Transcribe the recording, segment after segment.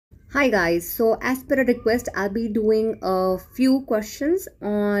Hi guys, so as per a request, I'll be doing a few questions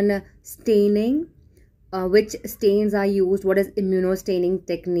on staining, which stains are used, what is immunostaining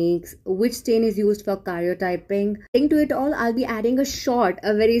techniques, which stain is used for karyotyping. Into it all, I'll be adding a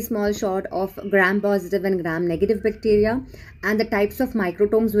very small shot of gram-positive and gram-negative bacteria and the types of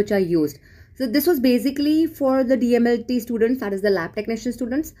microtomes which are used. So this was basically for the DMLT students, that is the lab technician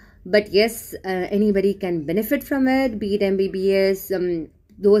students. But yes, anybody can benefit from it, be it MBBS,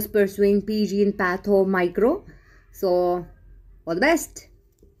 those pursuing PG in Patho Micro. So all the best.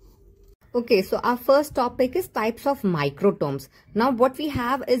 Okay, so our first topic is types of microtomes. Now what we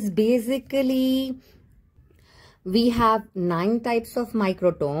have is basically we have 9 types of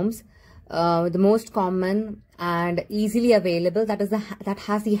microtomes. The most common and easily available, that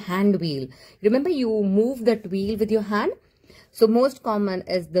has the hand wheel. Remember, you move that wheel with your hand. So most common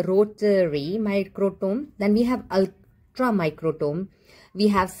is the rotary microtome. Then we have ultra microtome. We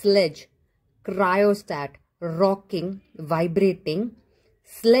have sledge, cryostat, rocking, vibrating,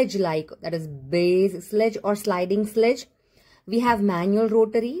 sledge-like, that is base sledge or sliding sledge. We have manual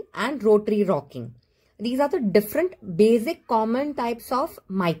rotary and rotary rocking. These are the different basic common types of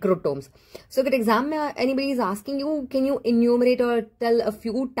microtomes. So if exam anybody is asking you, can you enumerate or tell a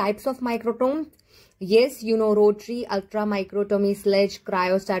few types of microtomes? Yes, you know rotary, ultra microtomy, sledge,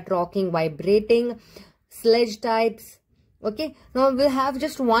 cryostat, rocking, vibrating, sledge types. Okay, now we'll have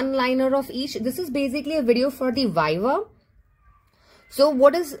just one liner of each. This is basically a video for the Viva. So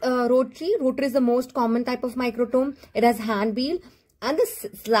what is rotary? Rotary is the most common type of microtome. It has hand wheel and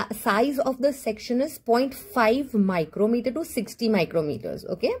the size of the section is 0.5 micrometer to 60 micrometers.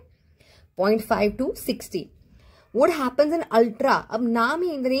 Okay, 0.5 to 60. What happens in ultra? The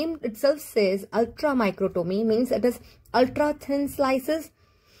name itself says ultra microtomy, means it is ultra thin slices,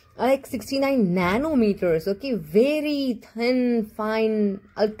 like 69 nanometers. Okay, very thin, fine,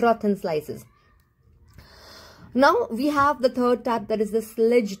 ultra thin slices. Now we have the third type, that is the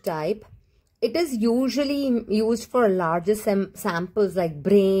sledge type. It is usually used for larger samples like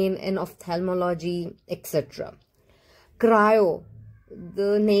brain and ophthalmology, etc. Cryo,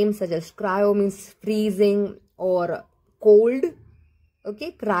 the name suggests cryo means freezing or cold.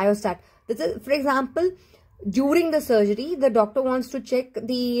 Okay, cryostat. This is, for example, during the surgery, the doctor wants to check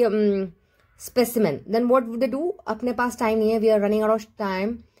the specimen. Then what would they do? Apne paas time nahi hai, we are running out of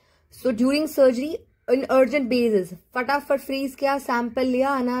time. So during surgery, in urgent basis, fatafat freeze kya sample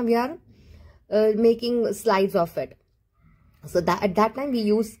liya, and we are making slides of it. So that at that time we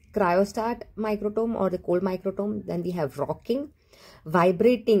use cryostat microtome or the cold microtome. Then we have rocking.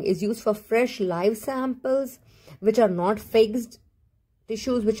 Vibrating is used for fresh live samples which are not fixed,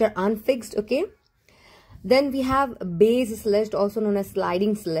 tissues which are unfixed. Okay. Then we have base sledge, also known as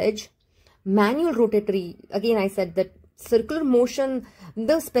sliding sledge. Manual rotatory, again I said that circular motion,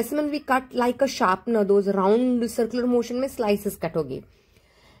 the specimen we cut like a sharpener, those round circular motion mein slices cut hogi.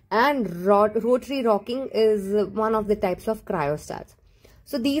 And rotary rocking is one of the types of cryostats.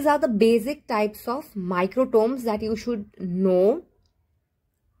 So these are the basic types of microtomes that you should know.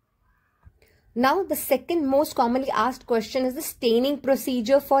 Now the second most commonly asked question is the staining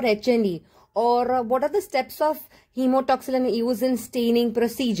procedure for HNE, or what are the steps of hemotoxylin used in staining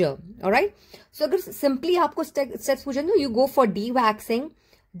procedure. Alright, so simply aapko steps puche, you go for dewaxing,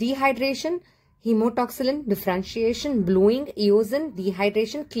 dehydration, hemotoxylin, differentiation, bluing, eosin,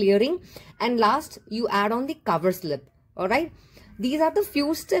 dehydration, clearing, and last you add on the cover slip. Alright, these are the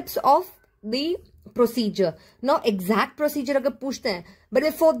few steps of the procedure. Now exact procedure agar puchte hain, but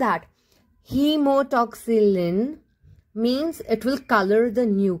before that, hemotoxylin means it will color the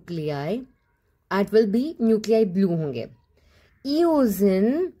nuclei. It will be nuclei blue honge.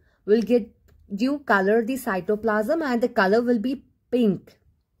 Eosin will get you color the cytoplasm and the color will be pink.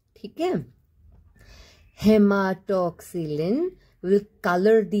 Okay. Hematoxylin will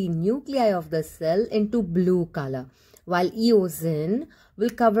color the nuclei of the cell into blue color, while eosin will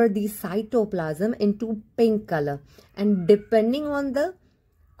cover the cytoplasm into pink color. And depending on the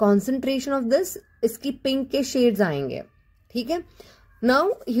concentration of this, iski pink ke shades aayenge. Okay.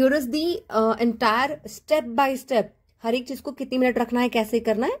 Now here is the entire step by step. हर एक चीज को कितनी minute रखना है, कैसे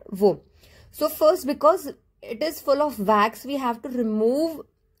करना है वो. So first, because it is full of wax, we have to remove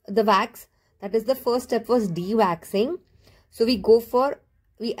the wax. That is the first step was dewaxing. So we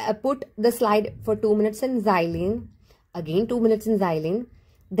put the slide for 2 minutes in xylene. Again 2 minutes in xylene.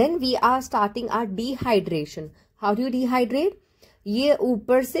 Then we are starting our dehydration. How do you dehydrate? ये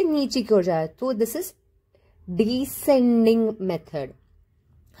ऊपर से नीचे की ओर जाए. So this is descending method.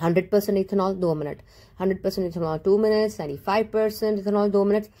 100% ethanol 2 minutes, 100% ethanol 2 minutes, 95% ethanol 2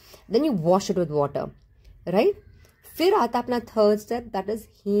 minutes. Then you wash it with water, right? फिर आता अपना third step, that is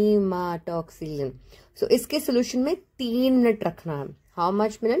हीमाटोक्सिलिन. सो इसके सोल्यूशन में 3 मिनट रखना है. How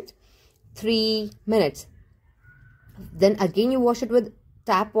much minutes? 3 minutes. Then again you wash it with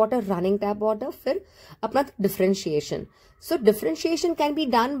tap water, running tap water. फिर अपना differentiation. So differentiation can be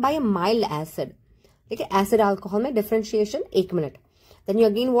done by a mild acid. ठीक है, acid alcohol में differentiation 1 minute. Then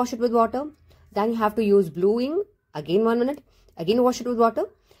you again wash it with water. Then you have to use bluing, again 1 minute. Again wash it with water.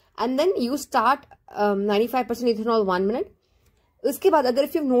 And then you start 95% ethanol 1 minute. उसके बाद अगर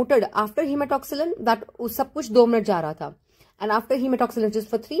if you've noted after hematoxylin that सब कुछ 2 minute जा रहा था, and after hematoxylin just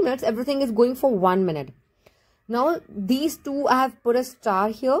for 3 minutes, everything is going for 1 minute. Now these two I have put a star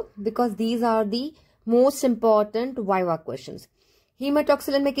here because these are the most important viva questions.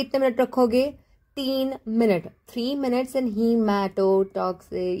 Hematoxylin में कितने minute रखोगे? 3 minute. 3 minutes in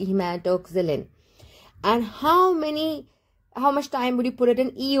hematoxylin. And how much time would you put it in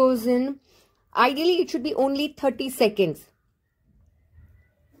eosin? Ideally it should be only 30 seconds.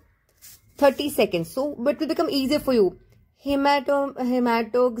 30 seconds. So it will become easier for you.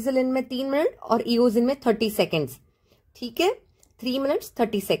 हेमाटोक्सिलिन में 3 minute और इओजिन में 30 seconds. ठीक है, 3 minutes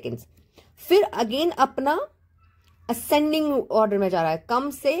 30 seconds. फिर again अपना ascending order में जा रहा है, कम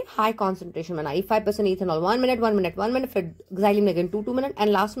से हाई कॉन्सेंट्रेशन में. 95% इथेनॉल 1 minute, 1 minute, 1 minute. फिर xylene again 2 minutes and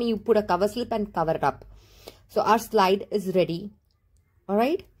last में you put a cover slip and cover it up. So our slide is ready.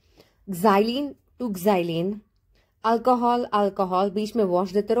 Alright, xylene to xylene, alcohol बीच में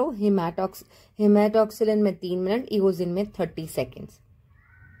wash देते रहो. हेमाटोक्सिलिन में 3 minute, इओजिन में 30 seconds.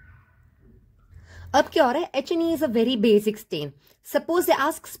 अब क्या हो रहा है? H&E is a very basic stand. Suppose they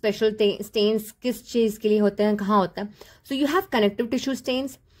ask special stains किस चीज के लिए होते हैं, कहाँ होता है. So you have connective tissue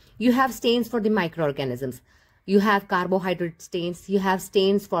stains, you have stains for the microorganisms, you have carbohydrate stains, you have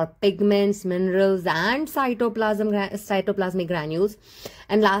stains for pigments, minerals and cytoplasmic granules,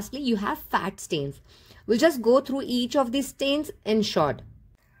 and lastly you have fat stains. We'll just go through each of these stains in short.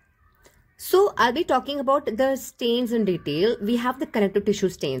 So I'll be talking about the stains in detail. We have the connective tissue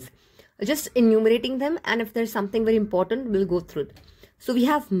stains, just enumerating them, and if there's something very important we'll go through it. So we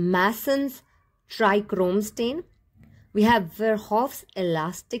have Masson's trichrome stain, we have Verhoef's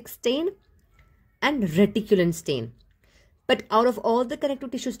elastic stain and reticulin stain. But out of all the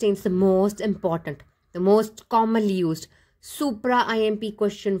connective tissue stains, the most important, the most commonly used supra IMP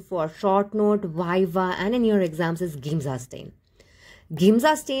question for short note, viva and in your exams is Giemsa stain.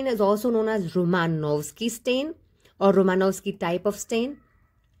 Giemsa stain is also known as Romanovsky stain or Romanovsky type of stain.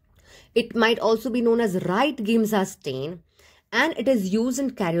 It might also be known as Wright Giemsa stain, and it is used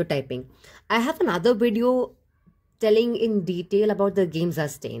in karyotyping. I have another video telling in detail about the Giemsa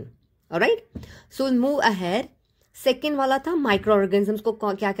stain. Alright, so we'll move ahead. Second वाला था microorganisms को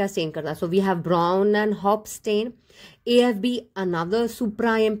क्या क्या stain करता है. So we have Brown and Hopf stain. AFB, another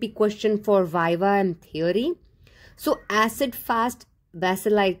supra IMP question for viva and theory. So acid fast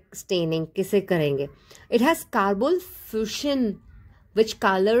bacilli staining किसे करेंगे? It has carbonyl fusion which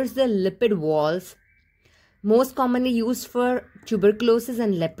colors the lipid walls. Most commonly used for tuberculosis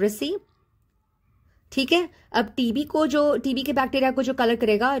and leprosy. ठीक है, अब TB के bacteria को जो colour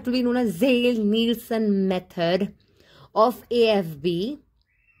करेगा, it will be known as gel-Nielsen method of AFB.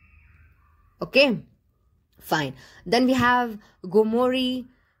 Okay, fine. Then we have Gomori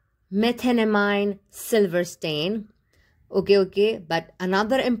methenamine silver stain. Okay, but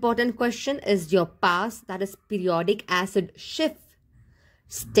another important question is your PAS, that is periodic acid Schiff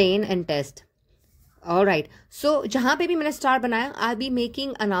stain and test. Alright, so जहाँ पे भी मैंने star बनाया, I'll be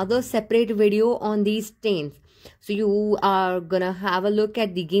making another separate video on these stains. So you are gonna have a look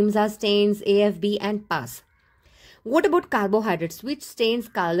at the Giemsa stains, AFB and PAS. What about carbohydrates? Which stains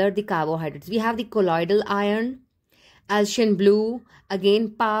color the carbohydrates? We have the colloidal iron, Alcian blue, again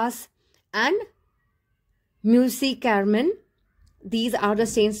PAS and mucicarmine. These are the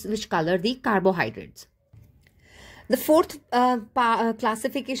stains which color the carbohydrates. The fourth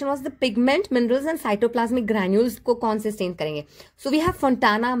classification was the pigment, minerals and cytoplasmic granules को कौन से stain करेंगे? So we have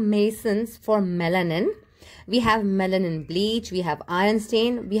Fontana Mason's for melanin, we have melanin bleach, we have iron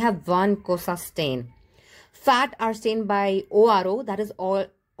stain, we have Van Cosa stain. Fat are stained by ORO, that is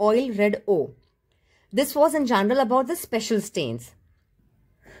oil red O. This was in general about the special stains.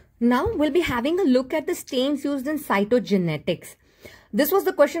 Now we'll be having a look at the stains used in cytogenetics. This was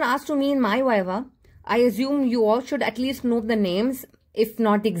the question asked to me in my viva. I assume you all should at least know the names, if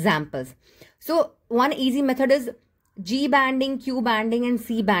not the examples. So one easy method is G banding, Q banding and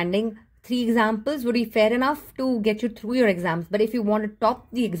C banding. 3 examples would be fair enough to get you through your exams. But if you want to top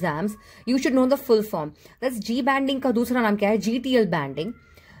the exams, you should know the full form. That's G banding का दूसरा नाम क्या है? GTL banding.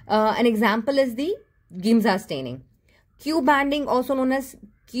 An example is the Giemsa staining. Q banding, also known as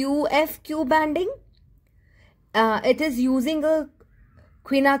QFQ banding. It is using a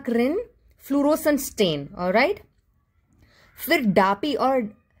quinacridine fluorescent stain. All right. फिर DAPI or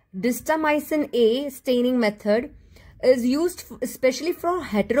distamycin A staining method is used especially for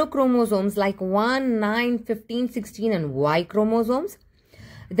heterochromosomes like 1, 9, 15, 16 and Y chromosomes.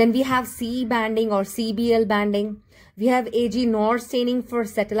 Then we have C banding or CBL banding. We have AG NOR staining for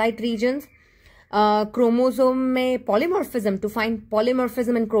satellite regions. Chromosome में polymorphism, to find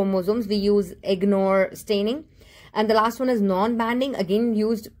polymorphism in chromosomes, we use EGNOR staining. And the last one is non-banding, again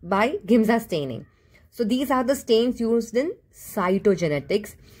used by Giemsa staining. So these are the stains used in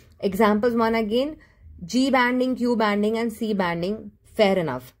cytogenetics. Examples one again, G banding, Q banding and C banding. Fair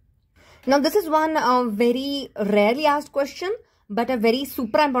enough. Now this is one very rarely asked question, but a very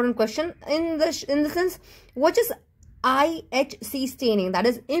super important question in the sense, what is IHC staining? That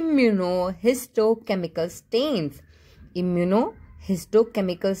is immunohistochemical stains.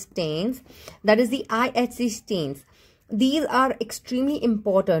 Immunohistochemical stains, that is the IHC stains. These are extremely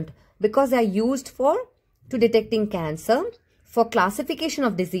important because they are used to detecting cancer, for classification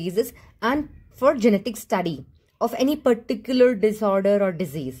of diseases and for genetic study of any particular disorder or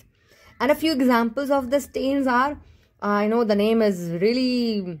disease. And a few examples of the stains are, I know the name is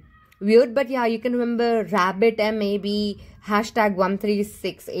really weird, but yeah, you can remember rabbit MAB,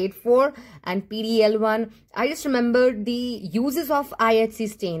 #13684 and PDL1. I just remember the uses of IHC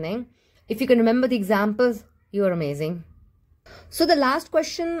staining. If you can remember the examples, you are amazing. So the last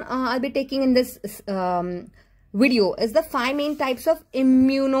question I'll be taking in this video is the 5 main types of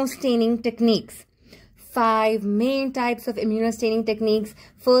immunostaining techniques. 5 main types of immunostaining techniques.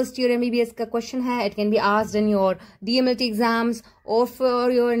 First year MBBS ka question hai. It can be asked in your DMLT exams or for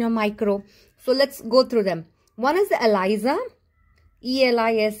your micro. So let's go through them. One is the ELISA.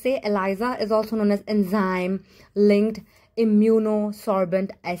 ELISA. ELISA is also known as enzyme linked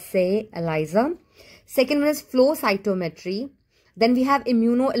immunosorbent assay. ELISA. Second one is flow cytometry. Then we have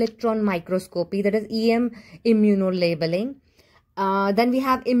immunoelectron microscopy, that is EM immunolabeling. Then we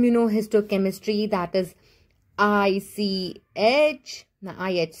have immunohistochemistry, that is IHC,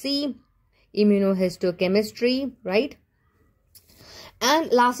 immunohistochemistry, right?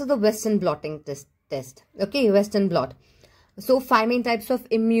 And last is the Western blotting test. Okay, Western blot. So 5 main types of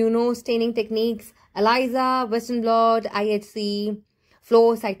immunostaining techniques: ELISA, Western blot, IHC,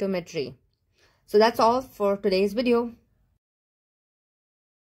 flow cytometry. So that's all for today's video.